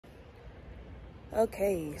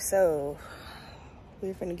Okay, so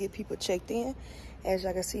we're gonna get people checked in. As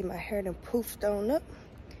y'all can see, my hair done poofed on up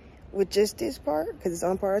with just this part because it's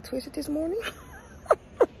on part I twisted this morning.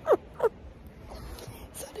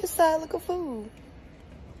 So this side look a fool.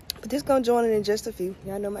 But this gonna join it in just a few.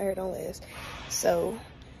 Y'all know my hair don't last. So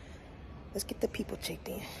let's get the people checked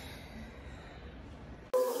in.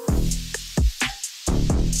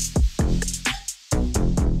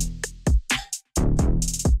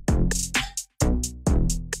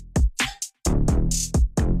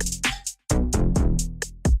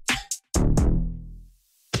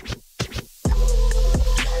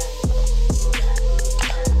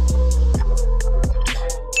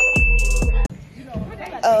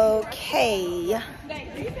 Okay,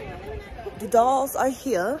 the dolls are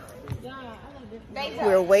here.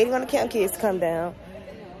 We're waiting on the camp kids to come down.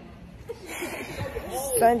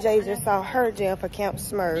 Sunjay just saw her gym for Camp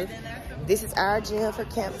Smurf. This is our gym for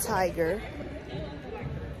Camp Tiger.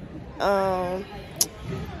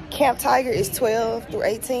 Camp Tiger is 12 through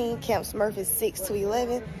 18. Camp Smurf is 6 to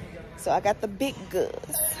 11. So I got the big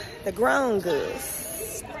goods, the grown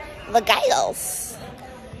goods, the gals.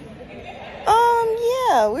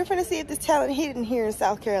 Yeah, we're finna see if this talent hidden here in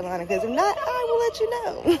South Carolina, because if not, I will let you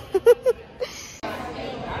know.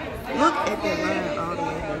 Look at that line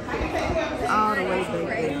all the way back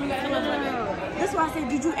there. That's why I said,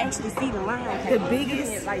 did you actually see the line? The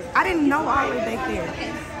biggest, I didn't know all the way back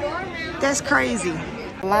there. That's crazy.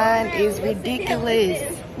 Line is ridiculous.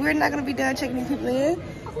 We're not gonna be done checking these people in.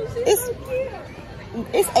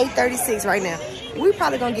 It's 8:36 right now. We're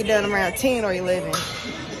probably gonna get done around 10 or 11.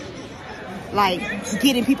 Like,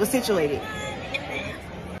 getting people situated.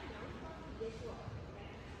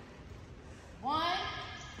 1,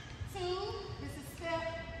 2, this is step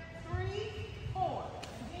 3, 4.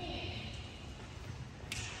 Again.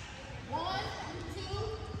 1, 2,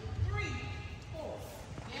 3, 4.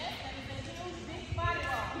 Yes, that is a huge big body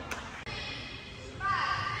roll.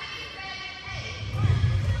 5, 6, 7, 8. 1,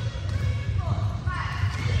 2, 3, 4,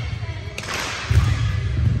 5, 6, 7,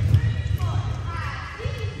 8. 4, 5,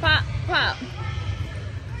 6. Pop, pop.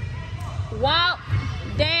 Walk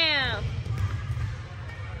down.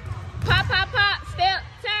 Pop, pop, pop. Step,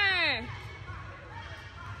 turn.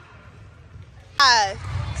 5,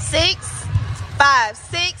 6, 5,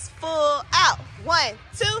 6, full out. 1,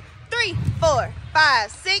 2, 3, 4,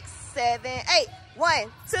 5, 6, 7, 8.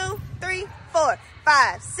 1, 2, 3, 4,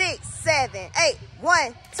 5, 6, 7, 8.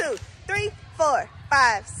 1, 2, 3, 4,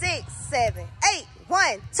 5, 6, 7, 8.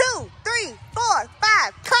 1, 2, 3, 4,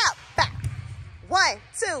 5. Clap back. 1,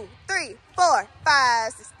 2, 3, 4,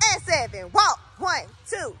 5, 6, and 7. Walk. 1,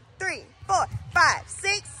 2, 3, 4, 5,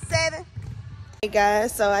 6, 7. Hey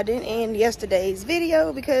guys, so I didn't end yesterday's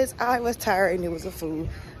video because I was tired and it was a fool.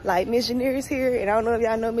 Like, Missionary's here, and I don't know if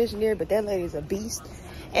y'all know Missionary, but that lady's a beast.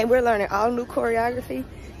 And we're learning all new choreography,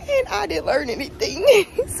 and I didn't learn anything.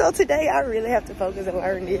 So today I really have to focus and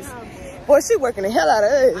learn this. Boy, she working the hell out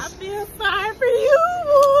of us. I feel sorry for you,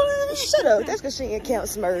 boy. Shut up. That's because she ain't Camp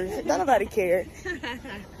Smurf. Don't nobody care.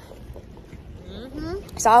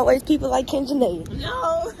 It's always people like Ken Janae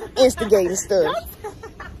No. instigating stuff.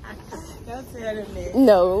 Don't say that in there.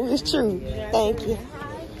 No, it's true. Thank you.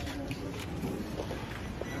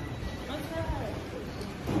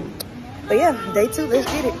 But yeah, day 2,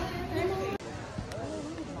 let's get it.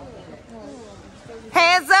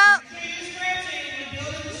 Hands up.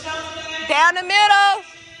 Down the middle.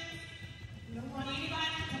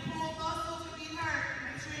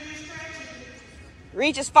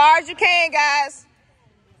 Reach as far as you can, guys.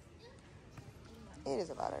 It is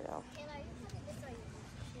about it though.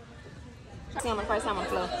 See my first time on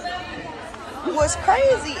floor. What's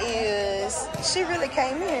crazy is she really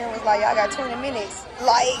came in here and was like, y'all got 20 minutes.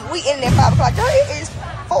 Like, we in there 5 o'clock. Girl, it is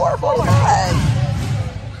 4:45.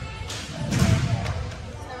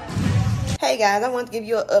 Hey guys, I want to give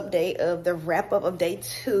you an update of the wrap up of day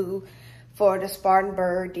 2 for the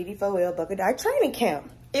Spartanburg DD4L Bucket Dog training camp.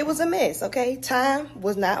 It was a mess, okay? Time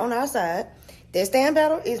was not on our side. That stand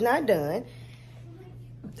battle is not done.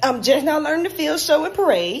 I'm just now learning the field show and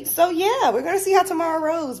parade. So yeah, we're gonna see how tomorrow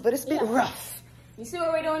rolls, but it's been rough. You see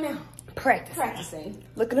what we're doing now? Practicing.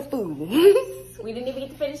 Looking a fool. We didn't even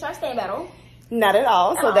get to finish our stand battle. Not at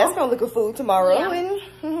all. So that's gonna look a fool tomorrow. Yeah.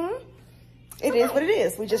 And it is what it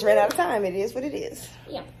is. We just ran out of time. It is what it is.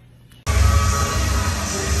 Yeah.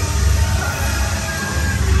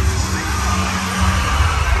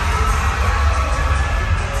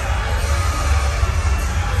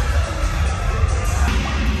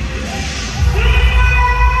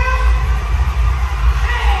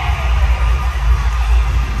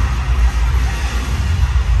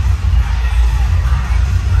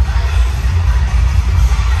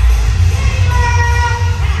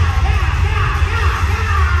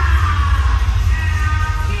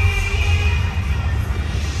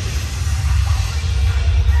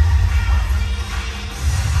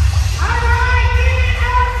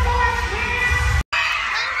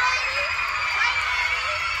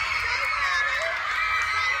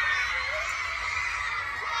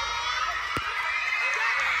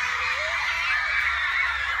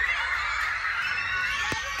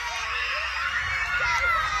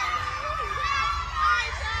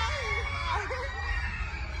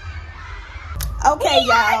 Okay,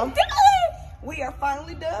 y'all. We are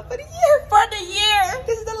finally done for the year. For the year.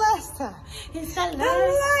 This is the last time. It's the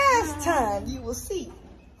last time you will see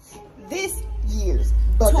this year's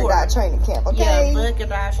Bucket Dot training camp, okay? Yeah, Bucket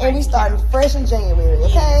Dot training And we started camp. fresh in January,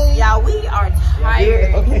 okay? Y'all, we are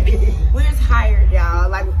tired. Okay. We're tired, y'all.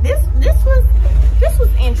 Like this was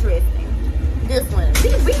interesting. This one.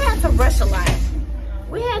 We had to rush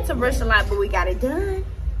a lot. But we got it done.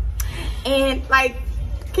 And like,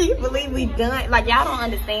 can you believe we done? Like, y'all don't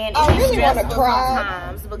understand. I really want to cry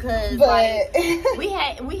sometimes because but like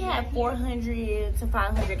we had 400 to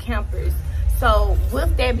 500 campers. So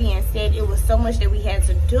with that being said, it was so much that we had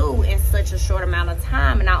to do in such a short amount of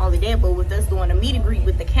time. And not only that, but with us doing a meet and greet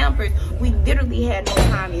with the campers, we literally had no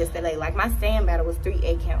time yesterday. Like my stand battle was 3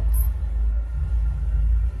 8 counts.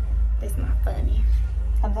 That's not funny.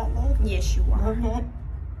 I'm not laughing. Yes, you are. Okay.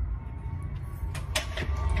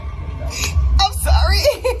 I'm sorry.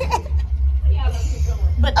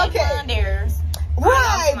 But they Okay. won theirs.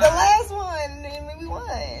 Right, the last one, and we won.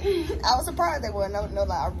 I was surprised they won. No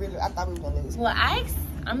lie, I thought we were gonna lose. Well,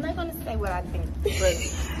 I'm not gonna say what I think, but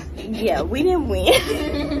yeah, we didn't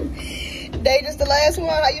win. They just the last one.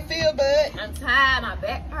 How you feel, bud? I'm tired. My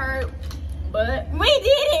back hurt, but we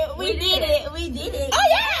did it. We did it. Oh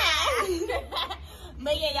yeah!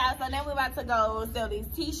 But yeah, y'all. So now we're about to go sell these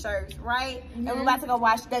T-shirts, right? And we're about to go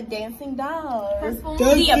watch the Dancing Dolls.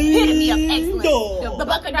 The epitome of excellence. Dolls. The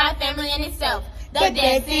Bucket Dot family in itself. The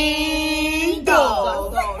Dancing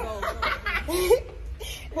Dolls.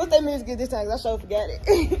 What's that music this time? 'Cause I sure forgot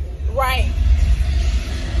it. Right.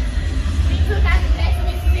 We took out